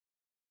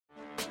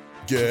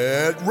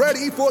Get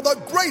ready for the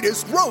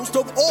greatest roast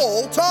of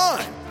all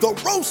time, the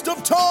Roast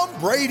of Tom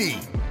Brady,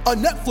 a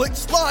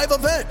Netflix live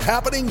event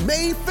happening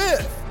May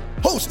 5th.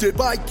 Hosted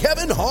by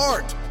Kevin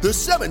Hart, the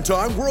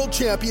 7-time world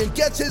champion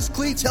gets his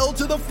cleats held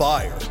to the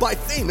fire by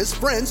famous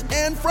friends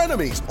and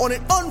frenemies on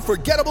an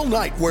unforgettable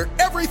night where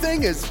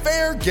everything is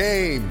fair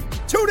game.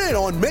 Tune in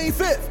on May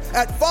 5th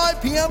at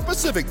 5 p.m.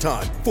 Pacific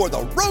time for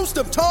the Roast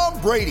of Tom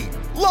Brady,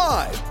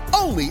 live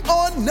only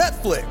on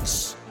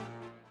Netflix.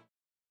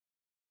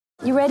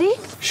 You ready?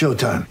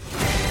 Showtime.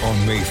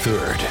 On May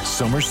 3rd,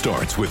 summer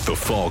starts with The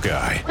Fall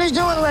Guy. Let's do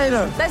it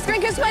later. Let's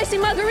drink a spicy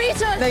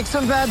margarita. Make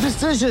some bad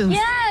decisions.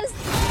 Yes!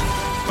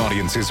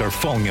 Audiences are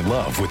falling in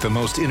love with the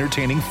most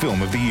entertaining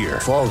film of the year.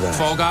 Fall Guy.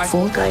 Fall Guy?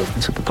 Fall guy.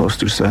 That's what the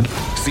poster said.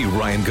 See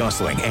Ryan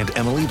Gosling and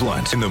Emily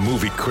Blunt in the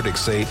movie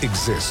critics say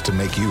exists to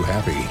make you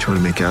happy. Trying to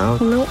make it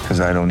out? Nope. Because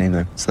I don't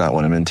either. It's not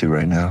what I'm into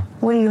right now.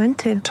 What are you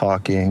into?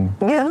 Talking.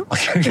 Yeah.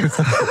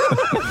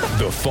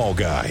 The Fall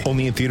Guy.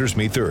 Only in theaters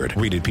May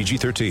 3rd. Rated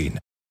PG-13.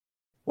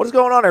 What is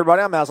going on,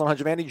 everybody? I'm Aslan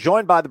Hujamandi,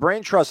 joined by the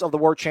brain trust of the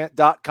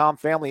WarChant.com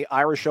family,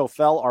 Irish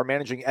O'Fell, our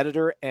managing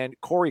editor, and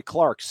Corey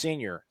Clark,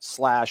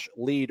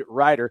 senior/lead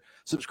writer.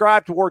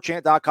 Subscribe to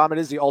WarChant.com. It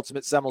is the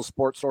ultimate Seminole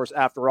sports source.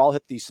 After all,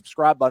 hit the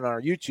subscribe button on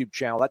our YouTube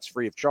channel. That's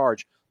free of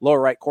charge. Lower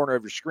right corner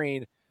of your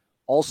screen.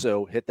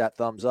 Also, hit that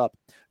thumbs up.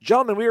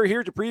 Gentlemen, we are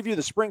here to preview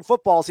the spring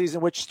football season,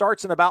 which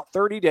starts in about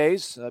 30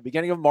 days,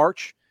 beginning of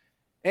March.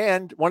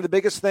 And one of the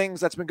biggest things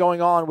that's been going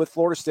on with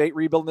Florida State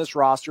rebuilding this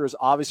roster is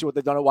obviously what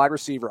they've done at wide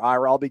receiver.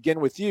 Ira, I'll begin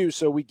with you.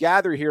 So we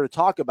gather here to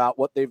talk about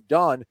what they've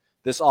done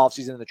this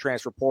offseason in the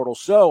transfer portal.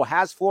 So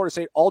has Florida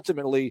State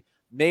ultimately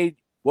made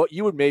what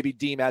you would maybe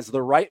deem as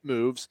the right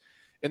moves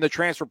in the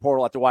transfer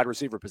portal at the wide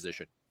receiver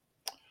position?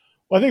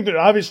 Well, I think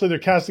they're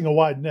casting a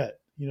wide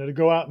net. You know, to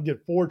go out and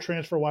get 4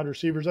 transfer wide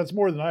receivers, that's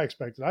more than I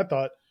expected. I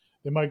thought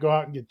they might go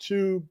out and get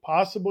 2,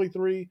 possibly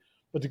 3,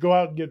 but to go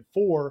out and get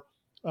 4,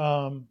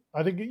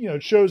 I think,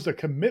 it shows the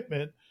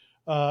commitment.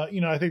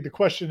 I think the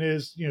question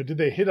is, did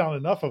they hit on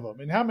enough of them,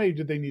 and how many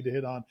did they need to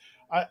hit on?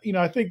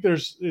 I think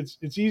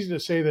it's easy to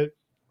say that,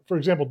 for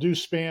example,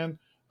 Deuce Spann,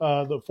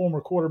 the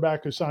former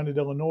quarterback who signed at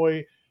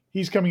Illinois,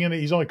 he's coming in.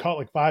 He's only caught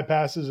like 5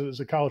 passes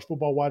as a college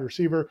football wide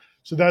receiver.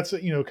 So that's,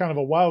 kind of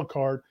a wild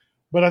card.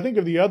 But I think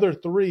of the other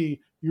 3,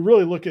 you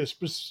really look at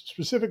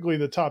specifically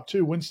the top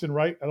 2, Winston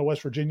Wright out of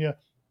West Virginia,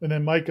 and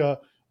then Micah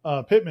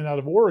Pittman out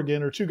of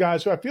Oregon, are 2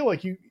 guys who I feel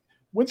like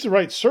Winston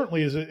Wright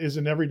certainly is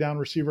an every down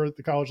receiver at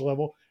the college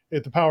level,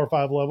 at the Power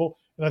 5 level.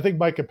 And I think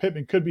Micah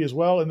Pittman could be as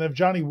well. And then if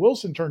Johnny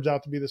Wilson turns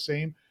out to be the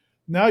same,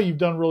 now you've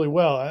done really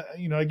well.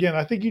 Again,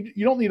 I think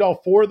you don't need all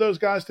 4 of those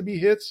guys to be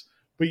hits,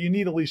 but you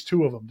need at least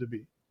 2 of them to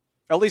be.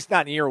 At least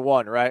not in year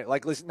 1, right?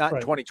 Like, at least not right.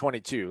 In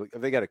 2022.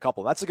 If they got a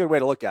couple. That's a good way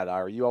to look at it,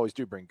 Ira. You always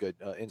do bring good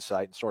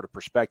insight and sort of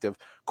perspective.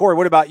 Corey,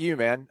 what about you,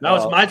 man? Now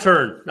it's my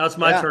turn. Now it's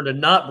my turn to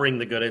not bring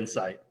the good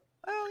insight.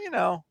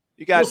 Well,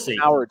 you guys, an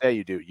hour a day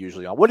you do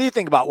usually on. What do you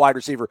think about wide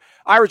receiver?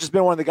 Ira's just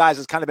been one of the guys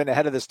that's kind of been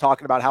ahead of this,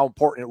 talking about how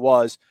important it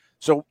was.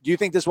 So do you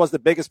think this was the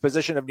biggest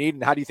position of need,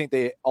 and how do you think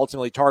they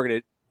ultimately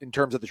targeted in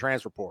terms of the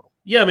transfer portal?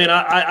 Yeah, I mean,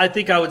 I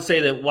think I would say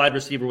that wide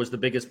receiver was the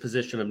biggest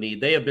position of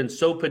need. They have been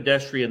so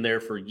pedestrian there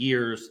for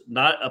years.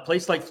 Not a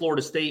place like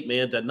Florida State,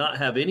 man, to not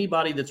have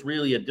anybody that's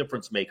really a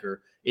difference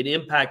maker, an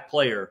impact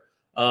player,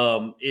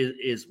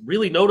 is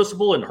really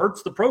noticeable and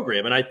hurts the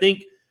program. And I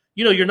think,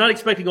 you're not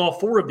expecting all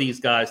 4 of these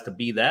guys to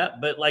be that,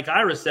 but like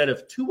Ira said,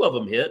 if 2 of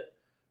them hit,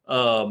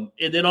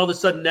 and then all of a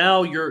sudden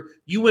now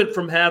you went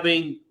from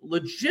having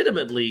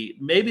legitimately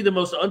maybe the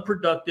most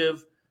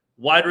unproductive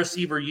wide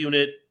receiver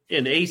unit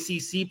in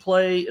ACC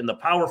play in the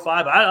Power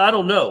 5. I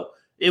don't know.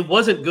 It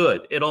wasn't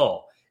good at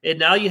all. And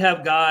now you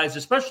have guys,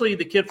 especially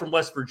the kid from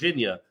West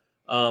Virginia,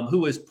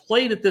 who has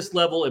played at this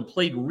level and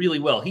played really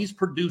well. He's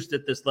produced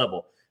at this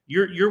level.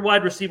 Your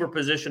wide receiver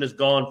position has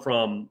gone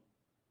from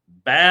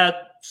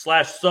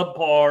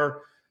bad/subpar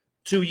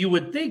to, you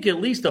would think,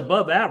 at least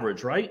above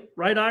average, right?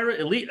 Right, Ira?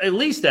 At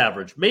least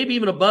average, maybe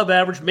even above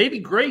average, maybe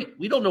great.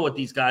 We don't know what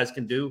these guys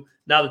can do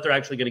now that they're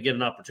actually going to get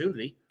an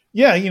opportunity.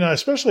 Yeah,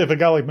 especially if a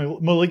guy like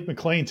Malik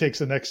McClain takes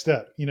the next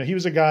step. He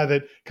was a guy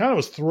that kind of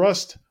was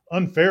thrust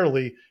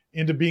unfairly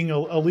into being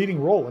a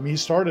leading role. I mean, he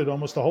started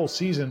almost the whole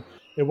season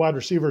at wide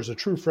receiver as a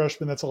true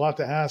freshman. That's a lot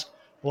to ask.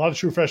 A lot of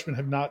true freshmen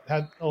have not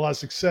had a lot of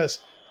success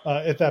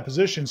at that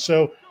position.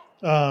 So,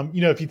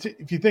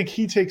 if you think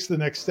he takes the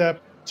next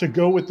step to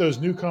go with those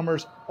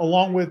newcomers,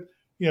 along with,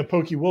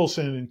 Pokey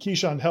Wilson and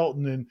Keyshawn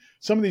Helton and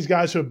some of these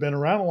guys who have been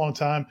around a long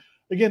time,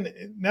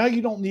 again, now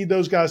you don't need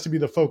those guys to be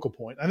the focal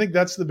point. I think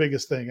that's the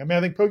biggest thing. I mean,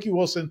 I think Pokey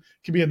Wilson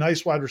can be a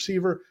nice wide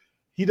receiver.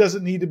 He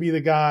doesn't need to be the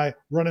guy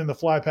running the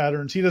fly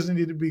patterns. He doesn't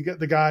need to be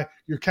the guy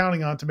you're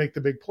counting on to make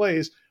the big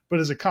plays. But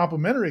as a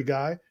complementary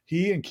guy,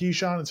 he and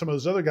Keyshawn and some of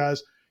those other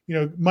guys,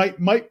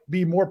 might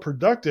be more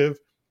productive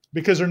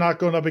because they're not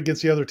going up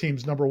against the other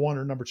team's number 1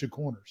 or number 2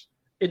 corners.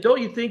 And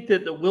don't you think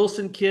that the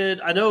Wilson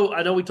kid, I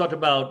know we talked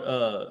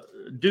about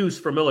Deuce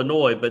from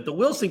Illinois, but the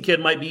Wilson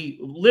kid might be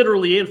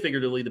literally and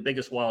figuratively the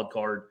biggest wild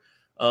card.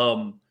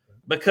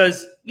 But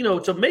Because,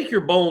 to make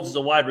your bones as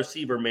a wide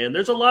receiver, man,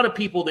 there's a lot of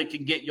people that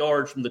can get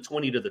yards from the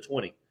 20 to the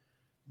 20.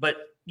 But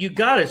you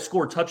got to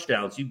score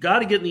touchdowns. You got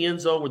to get in the end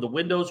zone where the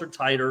windows are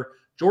tighter.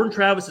 Jordan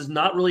Travis has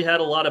not really had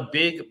a lot of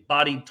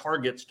big-bodied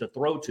targets to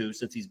throw to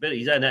since he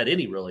hasn't had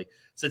any, really,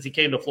 since he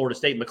came to Florida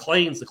State.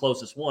 McLean's the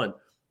closest one.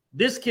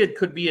 This kid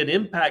could be an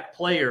impact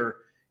player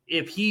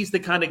if he's the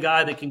kind of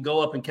guy that can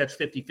go up and catch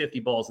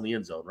 50-50 balls in the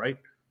end zone, right?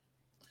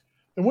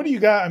 And what do you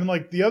got? I mean,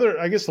 like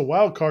the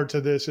wild card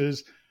to this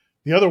is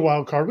the other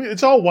wild card.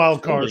 It's all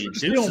wild cards. We're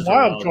just dealing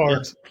wild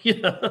cards.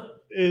 Yeah.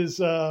 Is,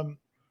 are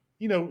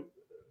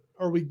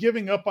we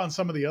giving up on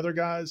some of the other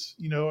guys?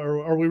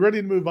 Are we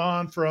ready to move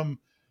on from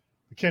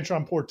the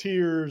Kentron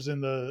Portiers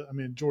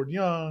and Jordan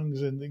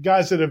Youngs and the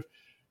guys that have,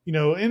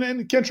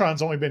 and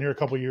Kentron's only been here a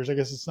couple of years. I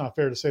guess it's not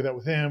fair to say that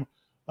with him.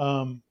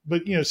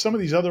 But some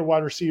of these other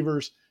wide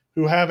receivers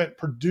who haven't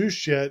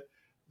produced yet,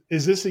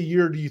 is this a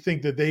year, do you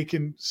think, that they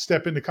can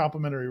step into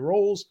complementary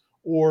roles,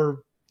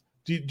 or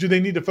do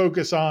they need to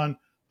focus on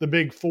the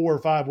big 4 or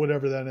 5,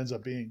 whatever that ends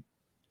up being?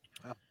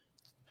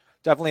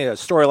 Definitely a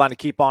storyline to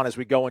keep on as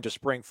we go into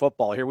spring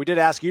football here. We did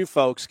ask you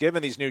folks,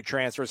 given these new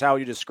transfers, how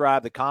you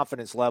describe the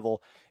confidence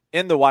level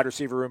in the wide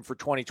receiver room for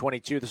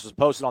 2022. This was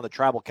posted on the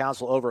Tribal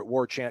Council over at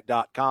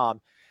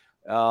warchant.com.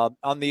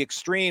 On the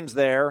extremes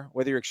there,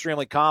 whether you're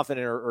extremely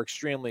confident or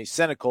extremely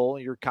cynical,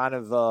 you're kind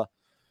of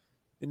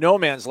in no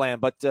man's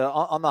land. But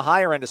on the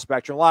higher end of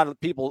spectrum, a lot of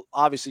people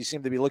obviously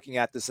seem to be looking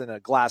at this in a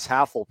glass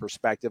half full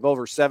perspective.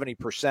 Over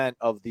 70%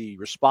 of the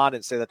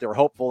respondents say that they're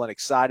hopeful and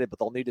excited, but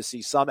they'll need to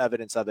see some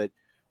evidence of it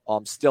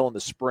still in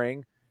the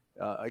spring.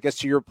 I guess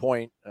to your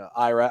point,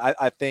 Ira,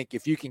 I think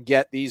if you can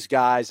get these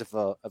guys, if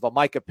a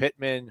Micah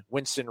Pittman,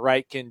 Winston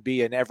Wright can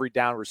be an every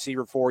down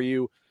receiver for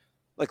you,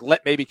 like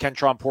let maybe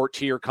Kentron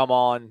Portier come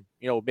on,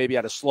 maybe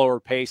at a slower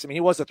pace. I mean,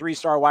 he was a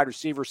 3-star wide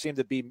receiver, seemed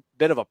to be a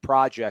bit of a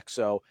project,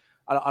 so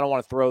I don't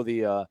want to throw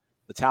the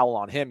towel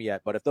on him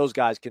yet. But if those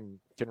guys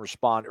can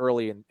respond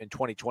early in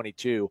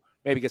 2022,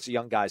 maybe gets the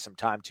young guys some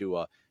time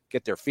to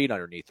get their feet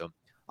underneath them.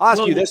 I'll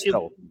ask you this,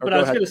 though. But I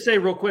was going to say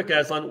real quick,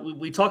 Aslan,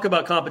 we talk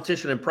about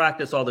competition and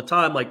practice all the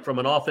time, like from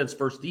an offense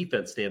versus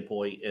defense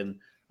standpoint, and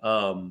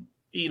iron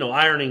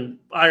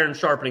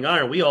sharpening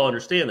iron. We all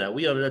understand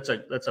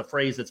that. That's a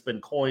phrase that's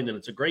been coined, and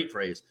it's a great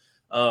phrase.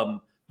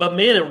 But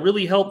man, it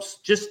really helps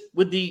just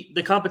with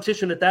the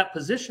competition at that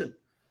position.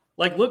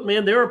 Like, look,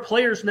 man, there are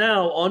players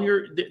now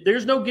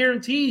there's no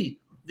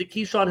guarantee that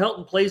Keyshawn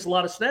Helton plays a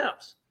lot of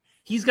snaps.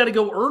 He's got to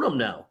go earn them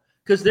now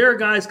because there are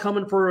guys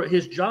coming for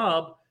his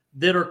job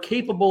that are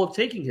capable of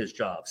taking his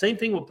job. Same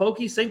thing with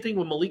Pokey, same thing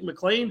with Malik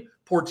McLean,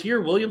 Portier,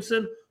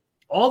 Williamson.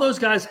 All those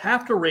guys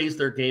have to raise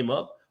their game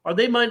up, or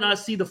they might not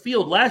see the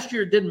field. Last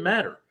year, it didn't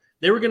matter.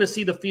 They were going to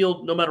see the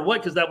field no matter what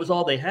because that was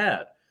all they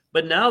had.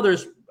 But now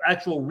there's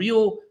actual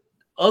real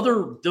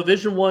other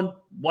Division I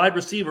wide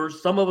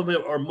receivers, some of them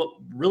are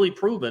really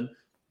proven,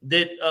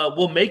 that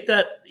will make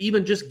that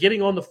even just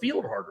getting on the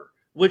field harder,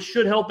 which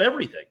should help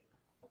everything.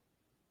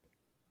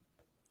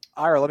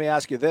 Ira, let me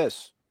ask you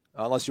this.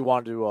 Unless you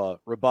wanted to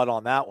rebut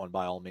on that one,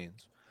 by all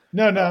means.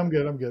 No, I'm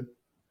good.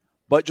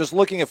 But just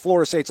looking at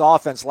Florida State's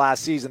offense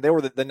last season, they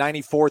were the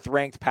 94th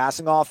ranked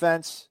passing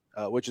offense,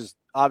 which is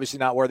obviously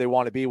not where they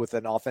want to be with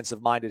an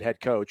offensive-minded head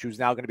coach who's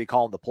now going to be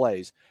calling the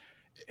plays.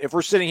 If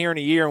we're sitting here in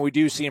a year and we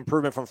do see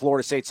improvement from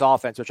Florida State's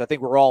offense, which I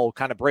think we're all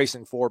kind of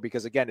bracing for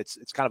because, again,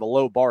 it's kind of a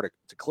low bar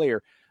to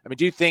clear. I mean,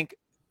 do you think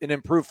an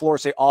improved Florida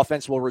State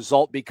offense will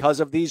result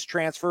because of these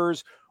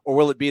transfers, or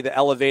will it be the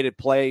elevated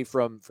play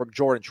from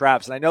Jordan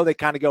Travis? And I know they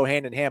kind of go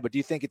hand in hand, but do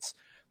you think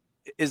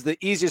is the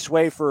easiest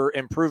way for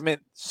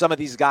improvement some of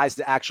these guys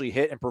to actually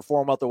hit and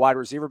perform at the wide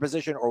receiver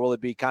position, or will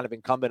it be kind of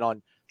incumbent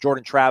on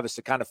Jordan Travis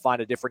to kind of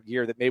find a different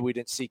gear that maybe we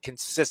didn't see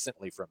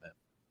consistently from him?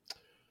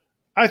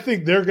 I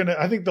think the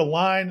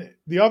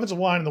offensive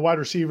line and the wide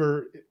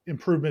receiver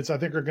improvements, I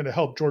think, are going to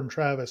help Jordan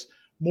Travis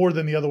more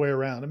than the other way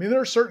around. I mean, there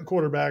are certain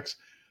quarterbacks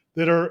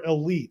that are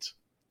elite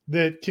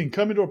that can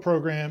come into a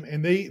program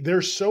and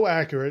they're so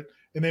accurate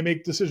and they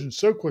make decisions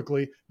so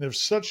quickly. They have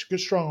such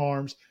good, strong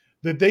arms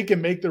that they can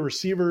make the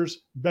receivers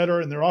better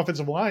and their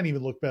offensive line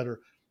even look better.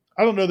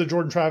 I don't know that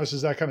Jordan Travis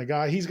is that kind of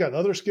guy. He's got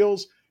other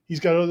skills.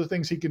 He's got other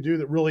things he can do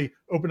that really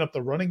open up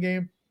the running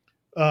game.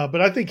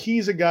 But I think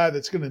he's a guy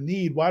that's going to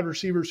need wide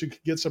receivers who can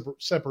get some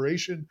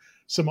separation,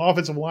 some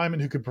offensive linemen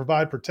who can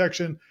provide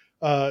protection.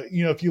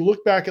 If you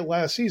look back at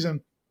last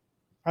season,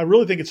 I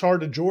really think it's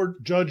hard to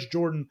judge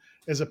Jordan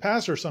as a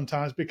passer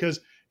sometimes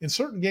because in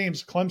certain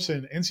games,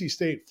 Clemson, NC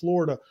State,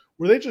 Florida,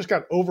 where they just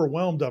got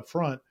overwhelmed up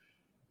front,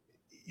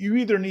 you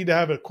either need to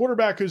have a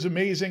quarterback who's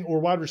amazing or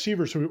wide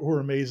receivers who are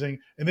amazing,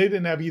 and they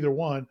didn't have either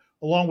one,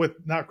 along with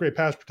not great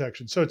pass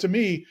protection. So to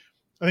me,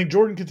 I think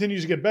Jordan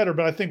continues to get better,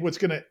 but I think what's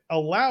going to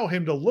allow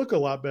him to look a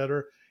lot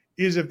better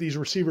is if these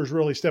receivers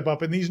really step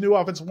up. And these new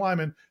offensive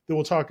linemen that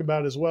we'll talk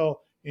about as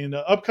well in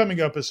upcoming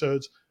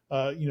episodes,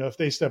 if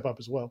they step up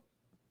as well.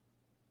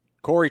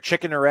 Corey,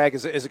 chicken or egg,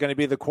 is it going to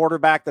be the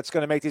quarterback that's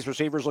going to make these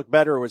receivers look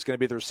better, or is it going to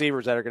be the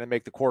receivers that are going to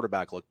make the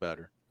quarterback look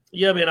better?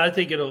 Yeah, man, I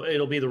think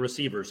it'll be the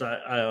receivers.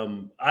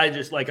 I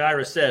just, like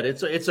Ira said,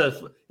 it's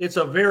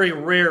a very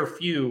rare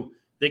few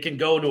that can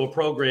go into a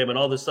program and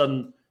all of a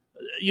sudden,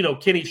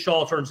 Kenny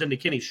Shaw turns into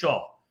Kenny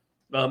Shaw.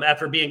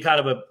 After being kind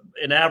of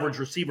an average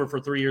receiver for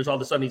 3 years, all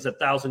of a sudden he's a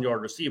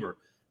 1,000-yard receiver.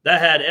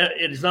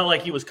 It's not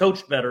like he was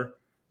coached better.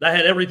 That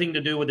had everything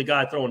to do with the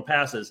guy throwing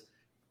passes.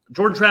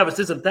 Jordan Travis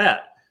isn't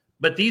that,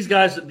 but these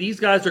guys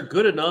are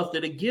good enough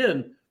that,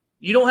 again,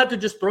 you don't have to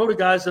just throw to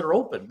guys that are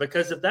open,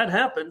 because if that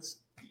happens,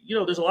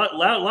 there's a lot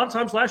of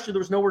times last year there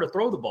was nowhere to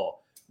throw the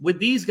ball. With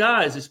these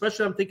guys,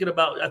 especially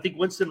I think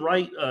Winston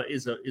Wright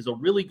is a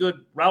really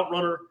good route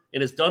runner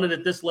and has done it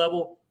at this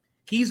level.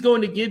 He's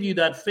going to give you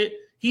that fit.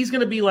 He's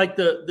going to be like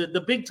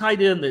the big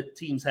tight end that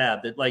teams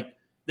have, that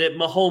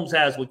Mahomes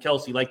has with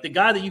Kelsey, like the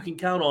guy that you can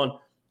count on.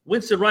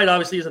 Winston Wright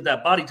obviously isn't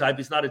that body type.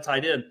 He's not a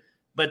tight end.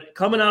 But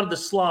coming out of the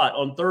slot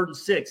on 3rd and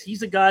 6,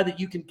 he's a guy that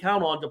you can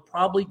count on to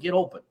probably get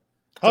open.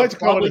 I like to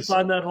probably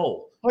find that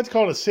hole. I like to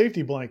call it a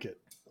safety blanket.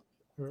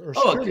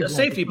 A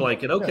safety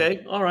blanket.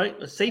 Okay. Yeah. All right.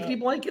 A safety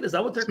blanket? Is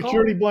that what they're called?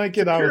 Security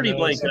blanket. Security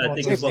blanket, I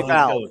think is what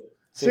valve.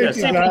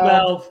 Safety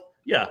valve.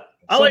 Yeah.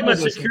 I like my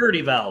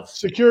security valves.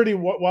 Security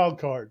wild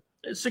card.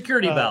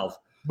 Security valve.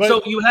 But,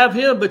 so you have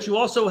him, but you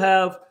also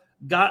have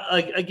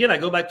again, I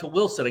go back to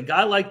Wilson, a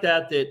guy like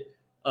that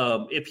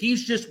if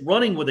he's just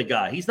running with a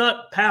guy, he's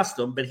not past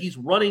him, but he's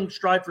running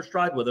stride for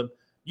stride with him,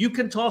 you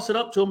can toss it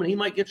up to him and he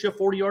might get you a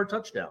 40-yard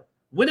touchdown.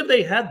 When have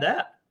they had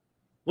that?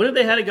 When have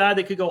they had a guy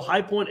that could go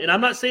high point? And I'm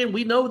not saying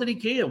we know that he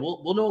can.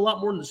 We'll know a lot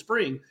more in the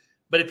spring.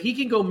 But if he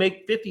can go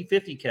make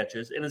 50-50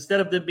 catches, and instead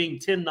of them being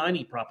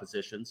 10-90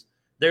 propositions,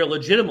 they're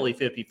legitimately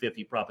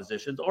 50-50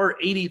 propositions, or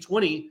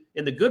 80-20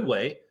 in the good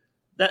way,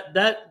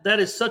 that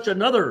is such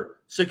another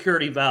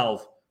security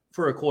valve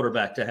for a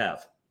quarterback to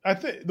have. I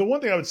think the one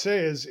thing I would say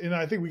is, and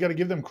I think we got to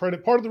give them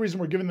credit. Part of the reason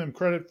we're giving them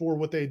credit for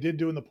what they did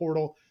do in the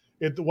portal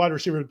at the wide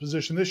receiver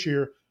position this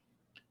year,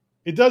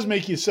 it does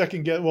make you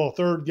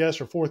third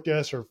guess or fourth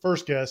guess or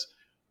first guess.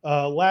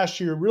 Last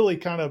year, really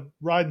kind of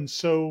riding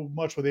so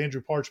much with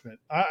Andrew Parchment.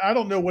 I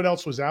don't know what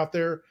else was out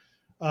there.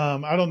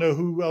 I don't know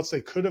who else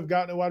they could have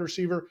gotten a wide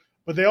receiver,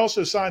 but they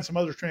also signed some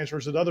other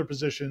transfers at other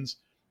positions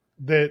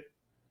that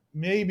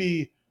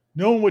maybe,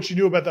 knowing what you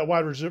knew about that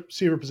wide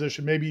receiver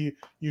position, maybe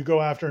you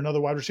go after another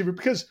wide receiver,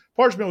 because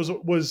Parchment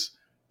was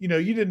you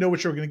didn't know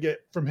what you were going to get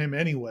from him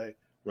anyway.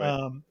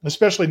 Right.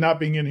 Especially not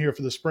being in here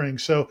for the spring.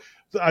 So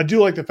I do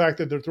like the fact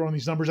that they're throwing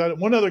these numbers out.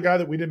 One other guy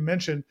that we didn't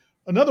mention,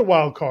 another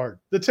wild card,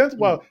 the 10th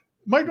wild.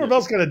 Mike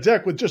Norvell's got a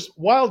deck with just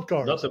wild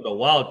cards. Nothing but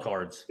wild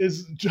cards.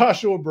 Is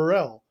Joshua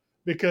Burrell,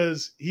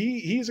 because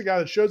he's a guy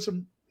that showed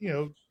some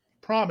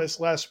promise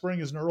last spring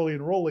as an early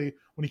enrollee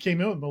when he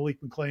came in with Malik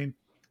McClain,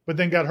 but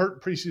then got hurt in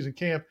preseason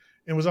camp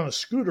and was on a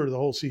scooter the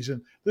whole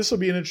season. This will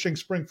be an interesting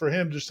spring for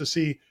him just to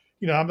see.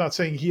 I'm not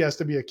saying he has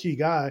to be a key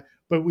guy,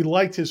 but we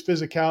liked his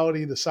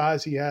physicality, the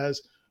size he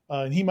has,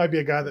 and he might be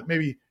a guy that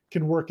maybe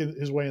can work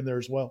his way in there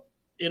as well.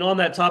 And on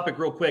that topic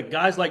real quick,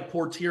 guys like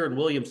Portier and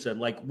Williamson,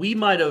 we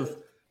might have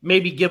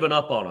maybe given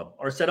up on them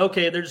or said,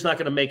 okay, they're just not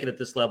going to make it at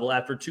this level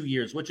after 2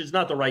 years, which is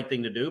not the right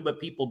thing to do,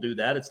 but people do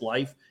that. It's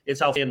life.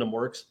 It's how fandom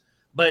works.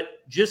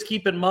 But just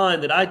keep in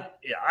mind that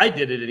I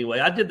did it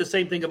anyway. I did the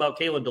same thing about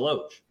Kalen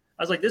DeLoach.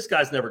 I was like, this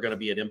guy's never going to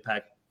be an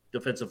impact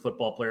defensive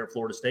football player at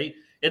Florida State.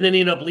 And then he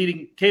ended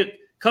up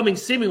coming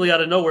seemingly out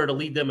of nowhere to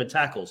lead them in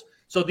tackles.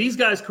 So these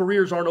guys'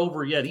 careers aren't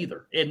over yet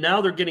either. And now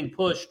they're getting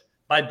pushed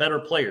by better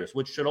players,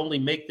 which should only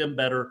make them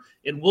better.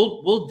 And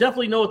we'll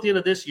definitely know at the end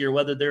of this year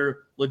whether they're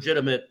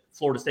legitimate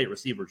Florida State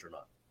receivers or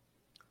not.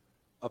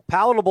 A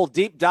palatable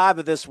deep dive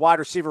of this wide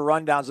receiver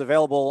rundown is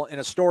available in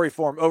a story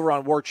form over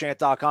on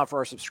warchant.com for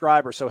our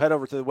subscribers. So head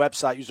over to the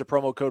website, use the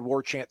promo code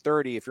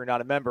warchant30 if you're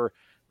not a member,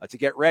 to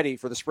get ready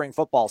for the spring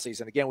football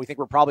season. Again, we think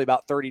we're probably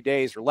about 30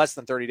 days or less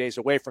than 30 days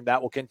away from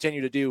that. We'll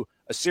continue to do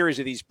a series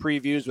of these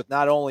previews with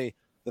not only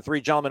the three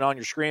gentlemen on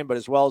your screen, but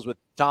as well as with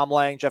Tom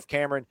Lang, Jeff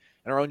Cameron,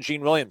 and our own Gene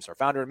Williams, our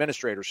founder and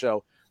administrator.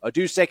 So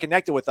do stay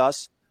connected with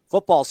us.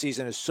 Football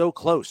season is so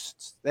close.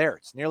 It's there.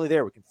 It's nearly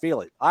there. We can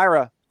feel it.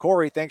 Ira,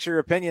 Corey, thanks for your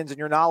opinions and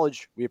your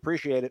knowledge. We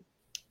appreciate it.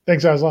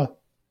 Thanks, Aslan.